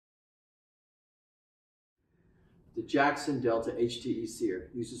The Jackson Delta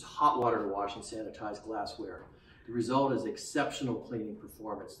HT-E-SEER uses hot water to wash and sanitize glassware. The result is exceptional cleaning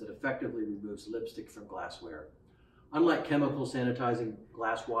performance that effectively removes lipstick from glassware. Unlike chemical sanitizing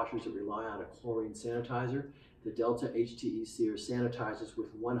glass washers that rely on a chlorine sanitizer, the Delta HT-E-SEER sanitizes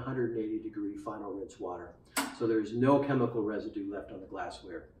with 180-degree final rinse water, so there is no chemical residue left on the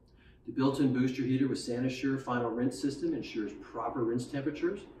glassware. The built-in booster heater with SaniSure final rinse system ensures proper rinse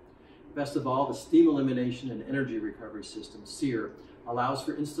temperatures. Best of all, the steam elimination and energy recovery system, SEER, allows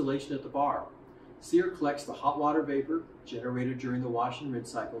for installation at the bar. SEER collects the hot water vapor generated during the wash and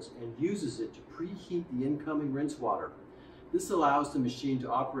rinse cycles and uses it to preheat the incoming rinse water. This allows the machine to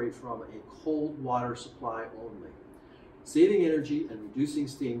operate from a cold water supply only, saving energy and reducing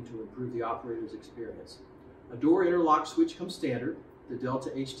steam to improve the operator's experience. A door interlock switch comes standard. The Delta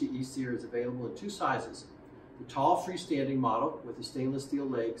HT-E-SEER is available in two sizes. The tall freestanding model with the stainless steel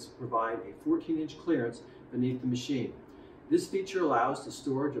legs provide a 14-inch clearance beneath the machine. This feature allows the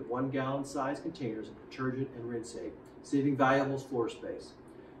storage of 1-gallon size containers of detergent and rinse aid, saving valuable floor space.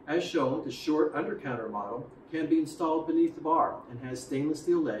 As shown, the short under-counter model can be installed beneath the bar and has stainless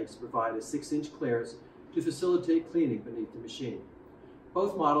steel legs to provide a 6-inch clearance to facilitate cleaning beneath the machine.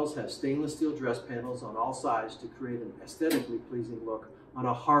 Both models have stainless steel dress panels on all sides to create an aesthetically pleasing look on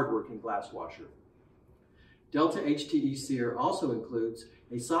a hard-working glass washer. Delta HT-E-SEER also includes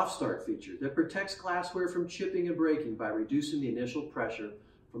a soft start feature that protects glassware from chipping and breaking by reducing the initial pressure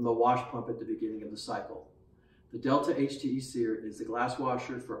from the wash pump at the beginning of the cycle. The Delta HT-E-SEER is the glass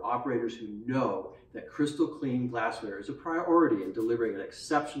washer for operators who know that crystal clean glassware is a priority in delivering an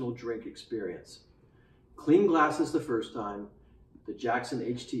exceptional drink experience. Clean glasses the first time, the Jackson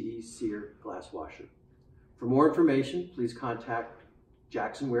HT-E-SEER glass washer. For more information, please contact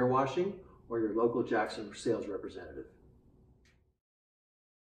Jackson Warewashing or your local Jackson sales representative.